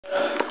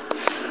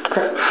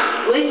Okay.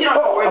 At least you don't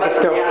have to worry about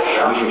the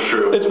outro. This is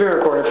true. It's been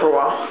recorded for a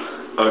while.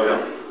 Okay.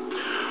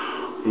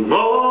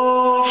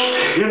 Lost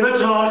in the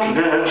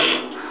darkness,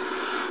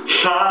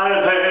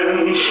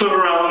 silence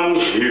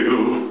surrounds you.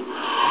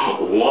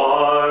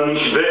 Once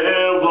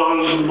there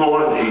was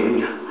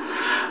morning,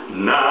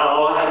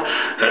 now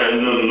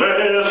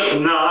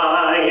endless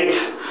night.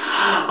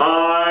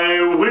 I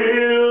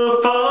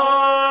will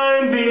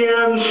find the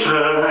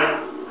answer.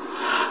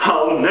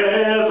 I'll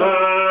never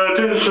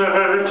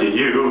desert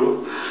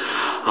you.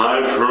 I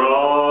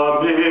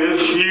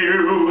promise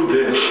you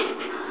this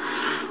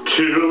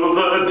till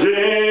the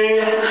day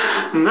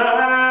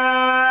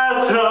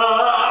that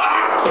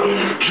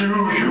do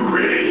you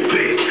really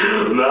think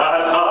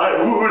that I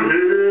would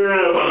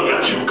ever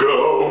let you go?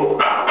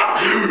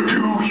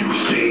 Do you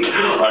think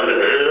I'd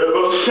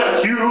ever set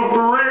you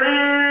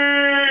free?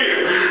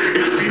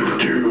 If you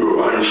do,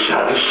 I'm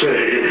sad to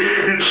say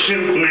it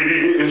simply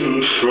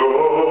isn't so.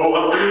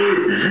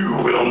 You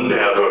will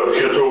never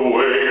get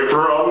away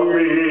from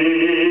me.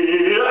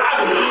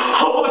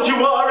 All that you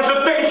are is a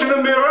face in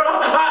the mirror.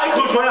 I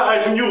close my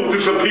eyes and you'll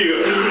disappear.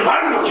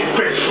 I'm not your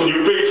face when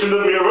you face in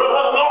the mirror.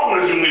 As long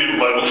as you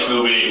live, I will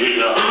still be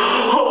here.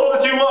 All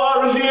that you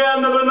are is the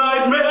end of a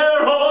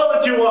nightmare. All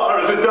that you are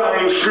is a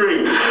dying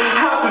scream.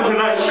 After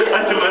tonight,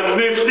 I shall end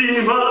this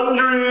demon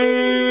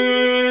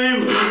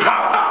dream.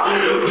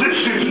 This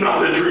is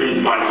not a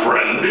dream, my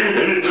friend,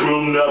 and it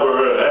will never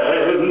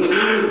end.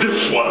 This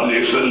one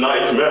is a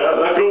nightmare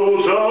that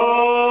goes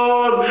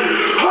on.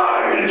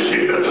 I is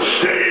here to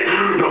stay,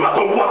 no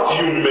matter what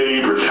you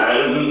may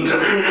pretend,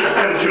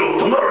 and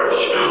you'll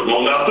flourish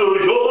long after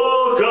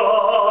you're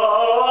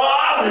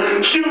gone.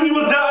 Soon you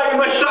will die in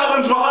my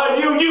silence behind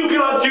you. You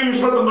cannot choose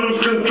but to lose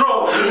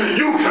control.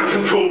 You can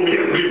control me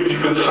and live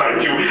deep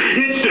inside you.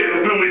 Each day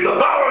will fill me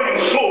devouring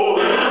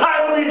soul. I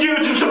will need you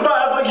to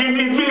survive like you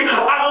need me.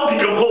 I'll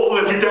become whole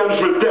as you dance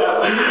with death,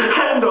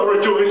 and I'll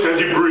rejoice as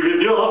you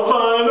breathe your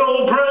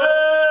final breath.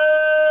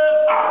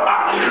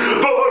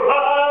 For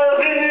I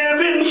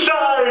live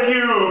inside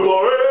you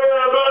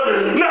forever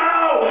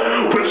now,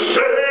 with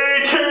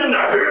Satan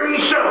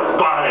himself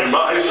by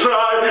my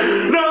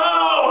side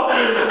now,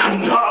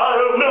 and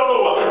I'll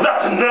know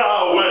that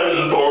now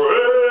and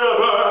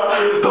forever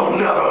they'll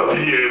never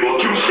be able